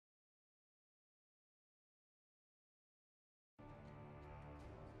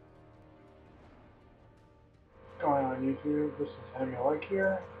YouTube. This is Enemylake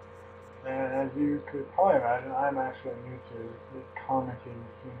here, and as you could probably imagine, I'm actually new to commenting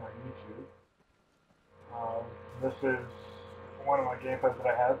here on YouTube. This is one of my gameplays that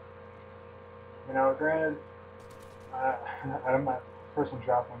I have. You know, granted, I'm not a person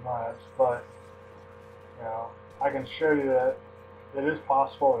dropping knives, but you know, I can show you that it is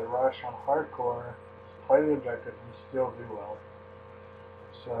possible to rush on hardcore, play the objective, and still do well.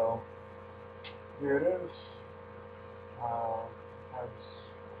 So here it is.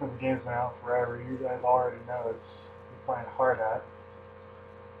 Since the game's been out forever, you guys already know you're playing Hardhat,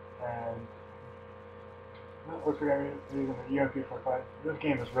 and it looks like I'm using the UMP45. This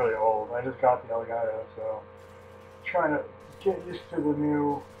game is really old. I just got the Elgato, so trying to get used to the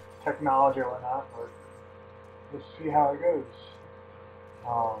new technology or whatnot, but let's see how it goes.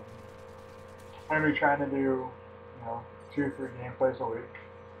 I'm gonna be trying to do, 2-3 gameplays a week.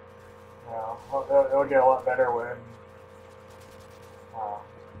 It'll get a lot better when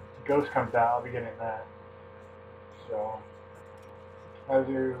Ghost comes out. I'll be getting that. So, like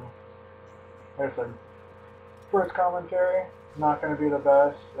I said, first commentary, not going to be the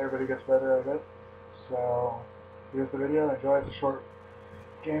best. Everybody gets better at it. So, here's the video. Enjoy the short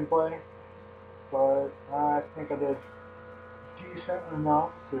gameplay. But I think I did decent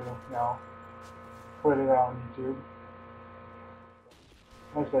enough to, put it on YouTube.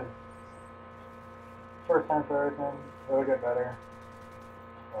 Like I said, first time for everything. It'll get better.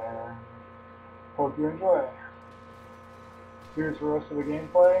 And hope you enjoy. Here's the rest of the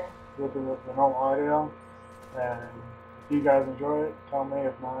gameplay with the normal audio. And if you guys enjoy it, tell me.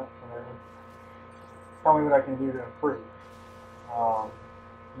 If not, tell me what I can do to improve.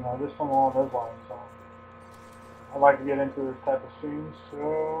 Just something along those lines. So I'd like to get into this type of scenes.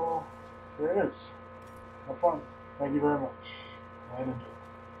 So here it is. Have fun. Thank you very much. And enjoy.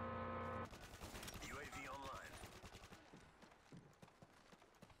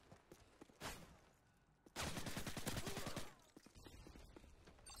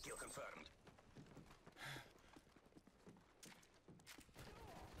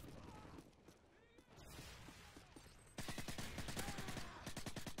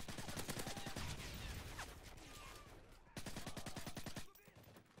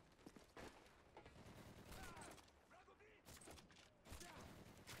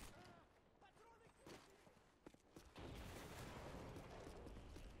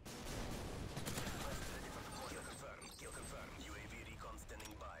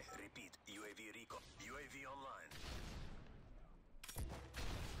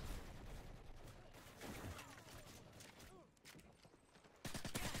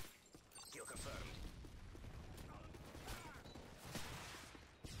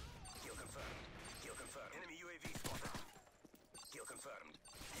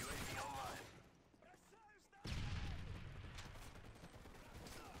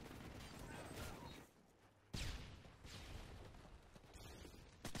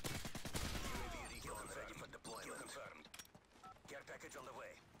 Package on the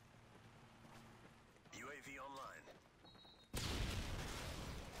way. UAV online.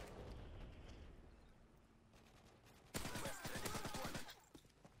 West ready for deployment.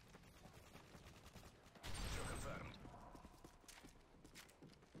 Kill confirmed.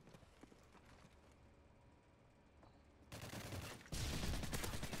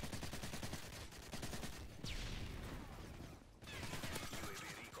 UAV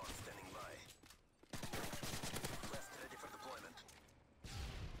recon standing by. West ready for deployment.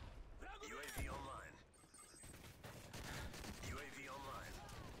 UAV online. UAV online.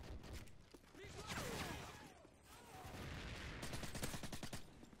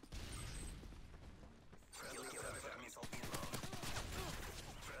 Friendly Predator missile inbound.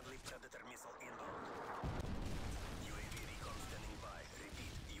 Friendly Predator missile inbound. UAV recon standing by.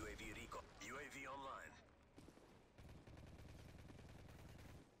 Repeat, UAV recon. UAV online.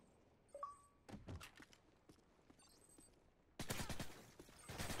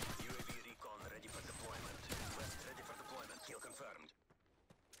 UAV recon ready for deployment. West ready for deployment. Kill confirmed.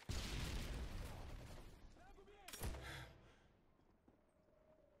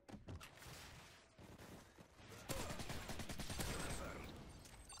 Kill confirmed.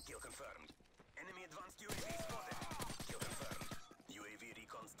 Kill confirmed. Enemy advanced UAV spotted. Kill confirmed. UAV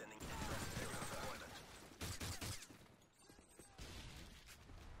recon standing. West ready for deployment.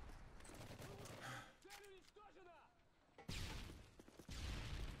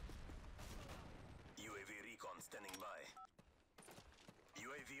 UAV recon standing by.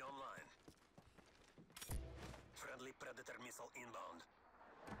 UAV online. Friendly Predator missile inbound.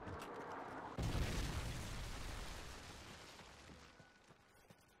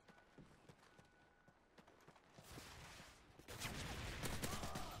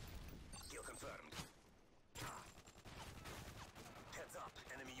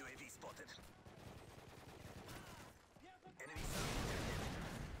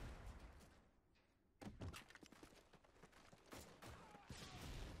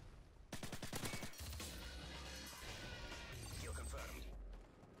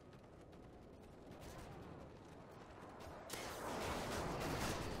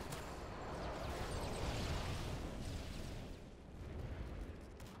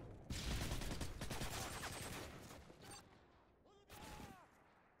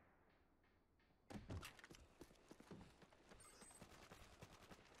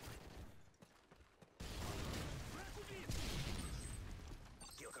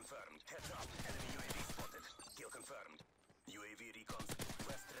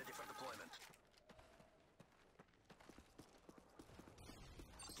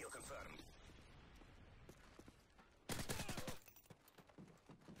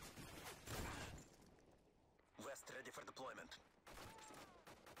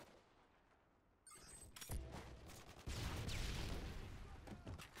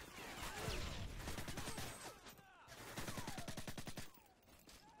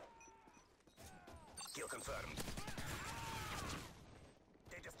 confirmed.